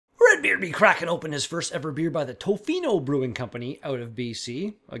Redbeard be cracking open his first ever beer by the Tofino Brewing Company out of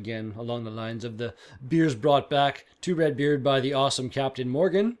BC. Again, along the lines of the beers brought back to Redbeard by the awesome Captain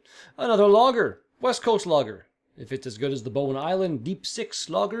Morgan. Another lager, West Coast lager. If it's as good as the Bowen Island Deep Six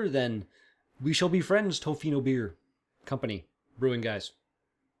lager, then we shall be friends, Tofino Beer Company. Brewing guys.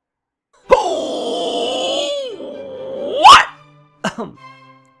 What?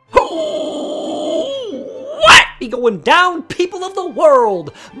 What be going down, people of the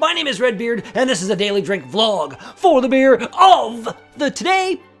world? My name is Redbeard, and this is a daily drink vlog for the beer of the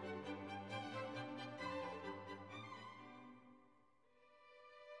today.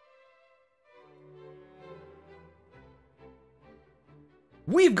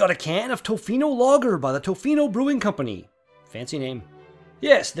 We've got a can of Tofino Lager by the Tofino Brewing Company. Fancy name.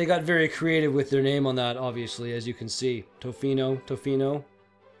 Yes, they got very creative with their name on that, obviously, as you can see. Tofino.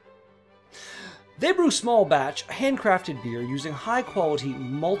 They brew small batch, handcrafted beer using high quality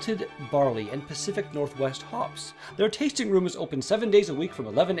malted barley and Pacific Northwest hops. Their tasting room is open 7 days a week from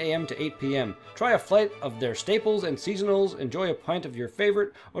 11 a.m. to 8 p.m. Try a flight of their staples and seasonals, enjoy a pint of your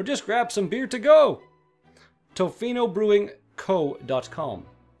favorite, or just grab some beer to go. TofinoBrewingCo.com.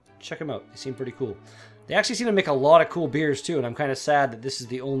 Check them out, they seem pretty cool. They actually seem to make a lot of cool beers too, and I'm kind of sad that this is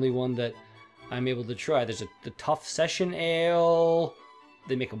the only one that I'm able to try. There's the Tough Session Ale,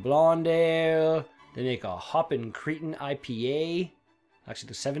 they make a Blonde Ale, they make a Hoppin' Cretin IPA. Actually,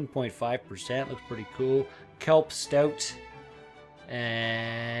 the 7.5% looks pretty cool. Kelp Stout,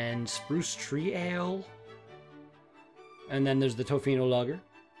 and Spruce Tree Ale. And then there's the Tofino Lager,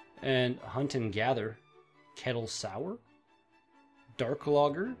 and Hunt and Gather Kettle Sour, Dark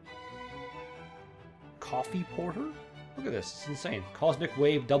Lager, Coffee Porter. Look at this, it's insane. Cosmic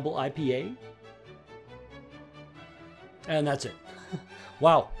Wave Double IPA. And that's it.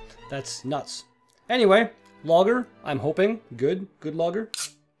 Wow, that's nuts. Anyway, lager, I'm hoping. Good lager.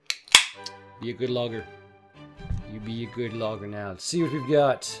 Be a good lager. You be a good lager now. Let's see what we've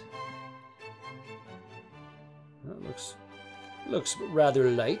got. That looks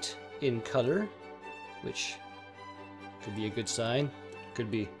rather light in color, which could be a good sign. Could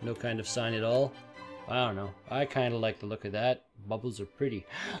be no kind of sign at all. I don't know. I kind of like the look of that. Bubbles are pretty.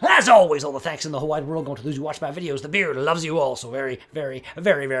 As always, all the thanks in the whole wide world going to those who watch my videos. The beard loves you all so very, very,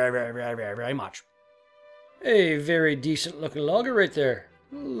 very, very, very, very, very, very much. A very decent looking lager right there.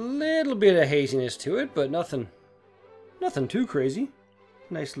 A little bit of haziness to it, but nothing too crazy.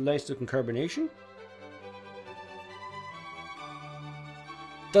 Nice looking carbonation.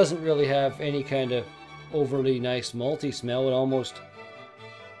 Doesn't really have any kind of overly nice malty smell.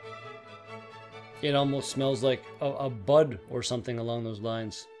 It almost smells like a bud or something along those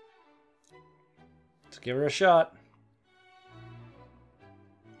lines. Let's give her a shot.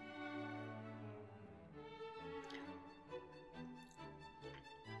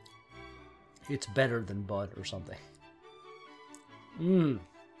 It's better than bud or something.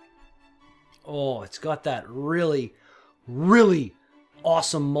 Oh, it's got that really, really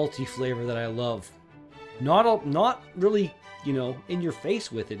awesome malty flavor that I love. Not really, you know, in your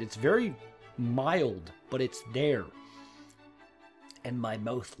face with it. It's very mild, but it's there. And my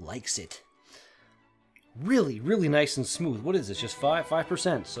mouth likes it. Really, really nice and smooth. What is this? Just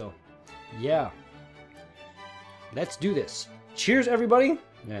 5%. So, yeah. Let's do this. Cheers, everybody.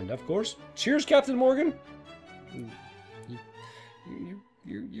 And, of course, cheers, Captain Morgan.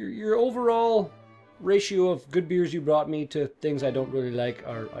 Your overall ratio of good beers you brought me to things I don't really like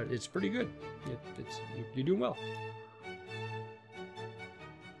it's pretty good. You're doing well.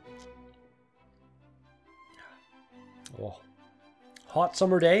 Oh, hot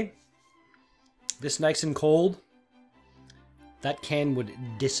summer day. This nice and cold. That can would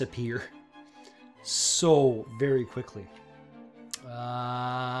disappear so very quickly.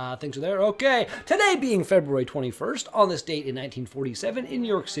 Things are there. Okay. Today being February 21st, on this date in 1947 in New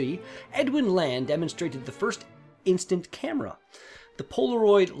York City, Edwin Land demonstrated the first instant camera, the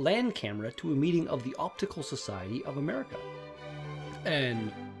Polaroid land camera, to a meeting of the Optical Society of America.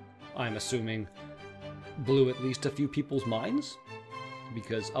 And I'm assuming blew at least a few people's minds,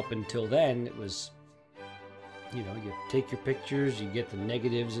 because up until then it was, you know, you take your pictures, you get the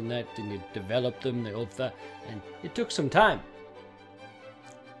negatives in that, and you develop them, and it took some time.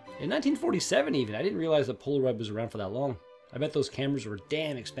 In 1947 even, I didn't realize that Polaroid was around for that long. I bet those cameras were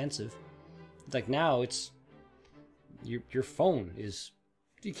damn expensive. It's like now it's, your phone is,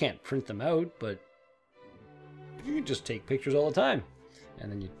 you can't print them out, but you can just take pictures all the time.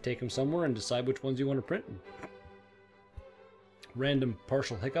 And then you take them somewhere and decide which ones you want to print. Random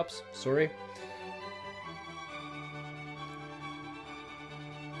partial hiccups, sorry.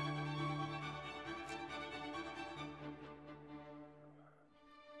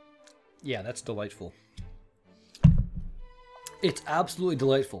 Yeah, that's delightful. It's absolutely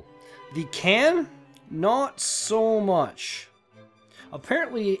delightful. The can, not so much.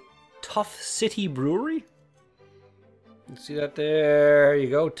 Apparently, Tough City Brewery. See that there? You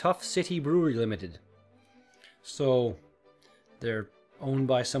go. Tough City Brewery Limited. So, they're owned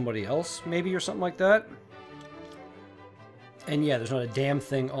by somebody else, maybe, or something like that. And yeah, there's not a damn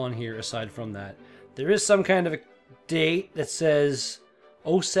thing on here aside from that. There is some kind of a date that says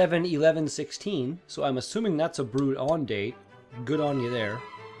 07/11/16, so I'm assuming that's a brewed on date. Good on you there.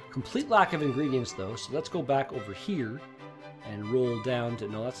 Complete lack of ingredients though, so let's go back over here and roll down to,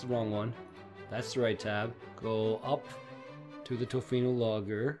 no, that's the wrong one. That's the right tab. Go up to the Tofino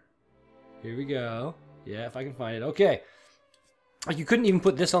lager. Here we go. Yeah, if I can find it. Okay. You couldn't even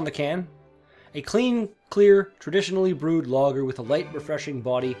put this on the can. A clean, clear, traditionally brewed lager with a light, refreshing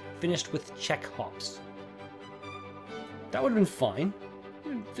body, finished with Czech hops. That would have been fine.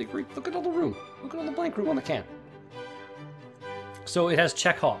 Look at all the room. Look at all the blank room on the can. So it has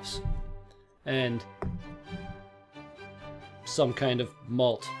Czech hops. And some kind of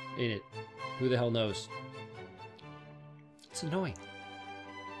malt in it. Who the hell knows? It's annoying.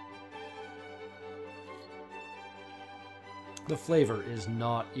 The flavor is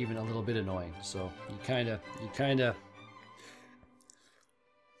not even a little bit annoying, so you kind of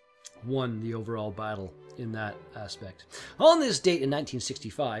won the overall battle in that aspect. On this date in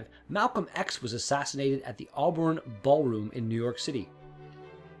 1965, Malcolm X was assassinated at the Auburn Ballroom in New York City.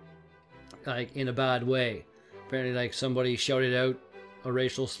 Like, in a bad way. Apparently, like, somebody shouted out a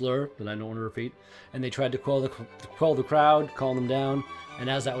racial slur that I don't want to repeat, and they tried to quell the crowd, calm them down, and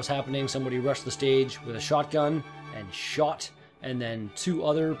as that was happening, somebody rushed the stage with a shotgun and shot, and then 2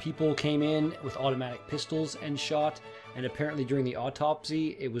 other people came in with automatic pistols and shot, and apparently during the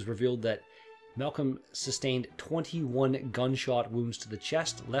autopsy, it was revealed that Malcolm sustained 21 gunshot wounds to the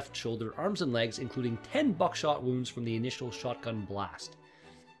chest, left shoulder, arms, and legs, including 10 buckshot wounds from the initial shotgun blast.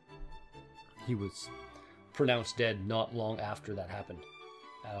 He was pronounced dead not long after that happened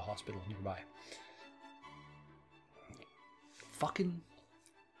at a hospital nearby. Fucking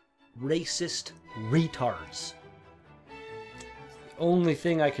racist retards. The only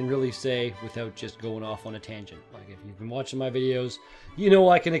thing I can really say without just going off on a tangent. Like, if you've been watching my videos, you know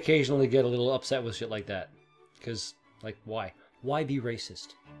I can occasionally get a little upset with shit like that. Because, like, why? Why be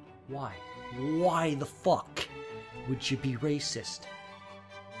racist? Why? Why the fuck would you be racist?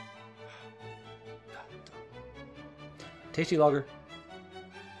 Tasty lager.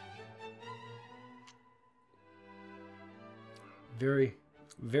 Very,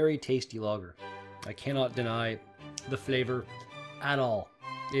 very tasty lager. I cannot deny the flavor at all.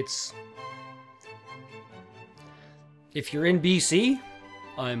 It's... If you're in BC,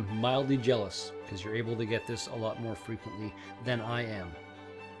 I'm mildly jealous because you're able to get this a lot more frequently than I am.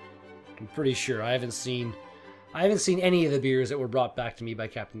 I'm pretty sure I haven't seen any of the beers that were brought back to me by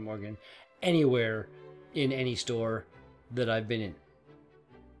Captain Morgan anywhere in any store that I've been in.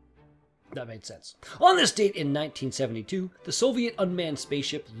 That made sense. On this date in 1972, the Soviet unmanned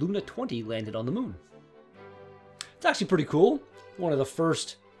spaceship Luna 20 landed on the moon. It's actually pretty cool. One of the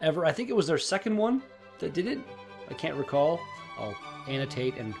first ever. I think it was their second one that did it. I can't recall. I'll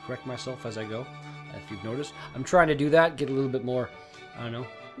annotate and correct myself as I go, if you've noticed. I'm trying to do that, get a little bit more, I don't know,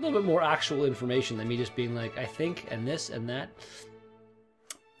 a little bit more actual information than me just being like, I think, and this and that.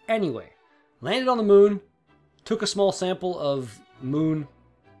 Anyway, landed on the moon, took a small sample of moon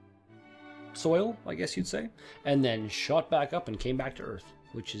soil, I guess you'd say, and then shot back up and came back to Earth,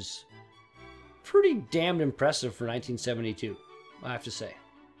 which is pretty damned impressive for 1972, I have to say.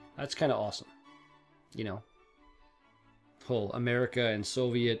 That's kind of awesome. You know, whole America and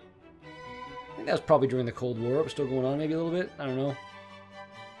Soviet, I think that was probably during the Cold War. It was still going on maybe a little bit. I don't know.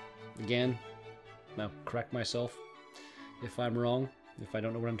 Again, I'll correct myself if I'm wrong, if I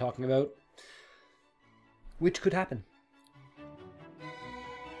don't know what I'm talking about. Which could happen.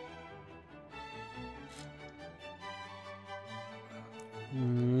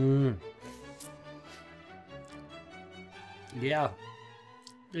 Yeah.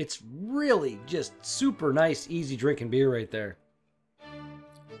 It's really just super nice, easy drinking beer right there.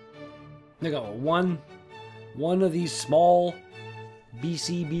 They got one of these small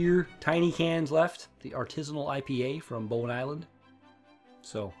BC beer tiny cans left. The artisanal IPA from Bowen Island.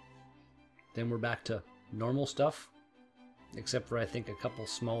 So then we're back to normal stuff. Except for I think a couple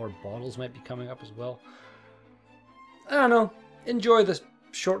smaller bottles might be coming up as well. I don't know. Enjoy the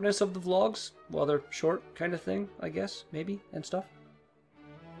shortness of the vlogs while they're short kind of thing, I guess, maybe, and stuff.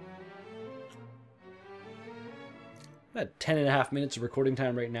 I'm at 10.5 minutes of recording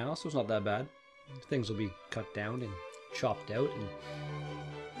time right now, so it's not that bad. Things will be cut down and chopped out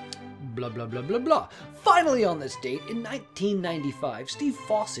and blah, blah, blah, blah, blah. Finally on this date, in 1995, Steve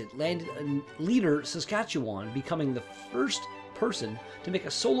Fawcett landed in Leader, Saskatchewan, becoming the first person to make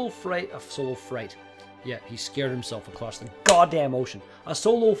a solo flight. Yeah, he scared himself across the goddamn ocean. A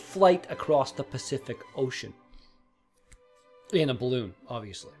solo flight across the Pacific Ocean. In a balloon,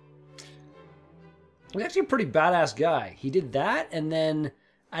 obviously. He's actually a pretty badass guy. He did that, and then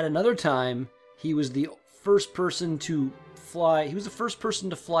at another time, he was the first person to fly. He was the first person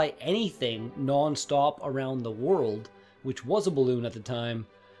to fly anything non-stop around the world, which was a balloon at the time.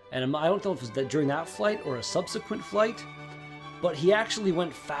 And I don't know if it was that during that flight or a subsequent flight, but he actually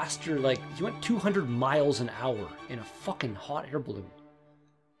went faster. Like, he went 200 miles an hour in a fucking hot air balloon.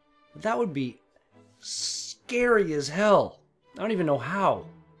 That would be scary as hell. I don't even know how.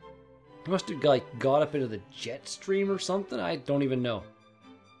 He must have like got up into the jet stream or something. I don't even know.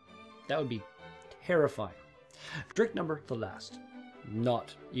 That would be terrifying. Drink number, the last.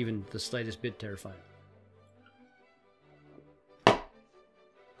 Not even the slightest bit terrifying.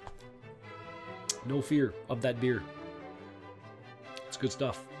 No fear of that beer. It's good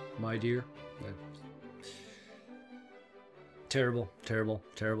stuff, my dear. Terrible, terrible,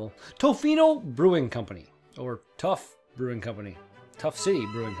 terrible. Tofino Brewing Company. Or Tough Brewing Company. Tough City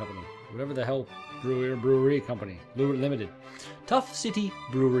Brewing Company. Whatever the hell brewery company. Limited. Tough City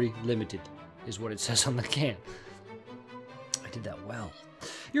Brewery Limited is what it says on the can. I did that well.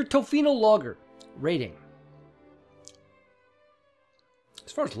 Your Tofino lager rating.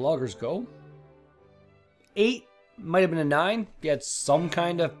 As far as lagers go, 8 might have been a 9. You had some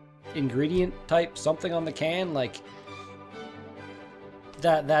kind of ingredient type something on the can, like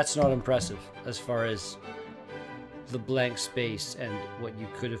that's not impressive as far as the blank space and what you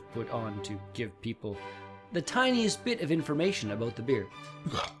could have put on to give people the tiniest bit of information about the beer.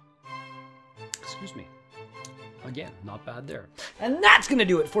 Excuse me. Again, not bad there. And that's going to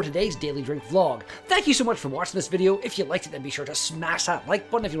do it for today's Daily Drink vlog. Thank you so much for watching this video. If you liked it, then be sure to smash that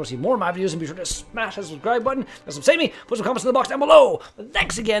like button. If you want to see more of my videos, then be sure to smash that subscribe button. Got some say me, put some comments in the box down below. But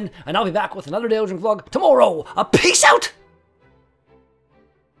thanks again, and I'll be back with another Daily Drink vlog tomorrow. Peace out!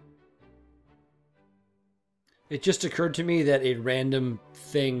 It just occurred to me that a random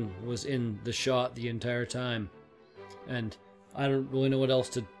thing was in the shot the entire time. And I don't really know what else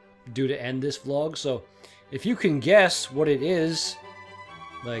to do to end this vlog, so if you can guess what it is,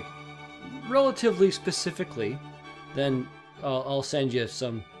 like, relatively specifically, then I'll send you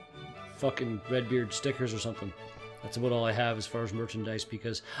some fucking Redbeard stickers or something. That's about all I have as far as merchandise,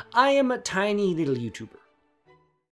 because I am a tiny little YouTuber.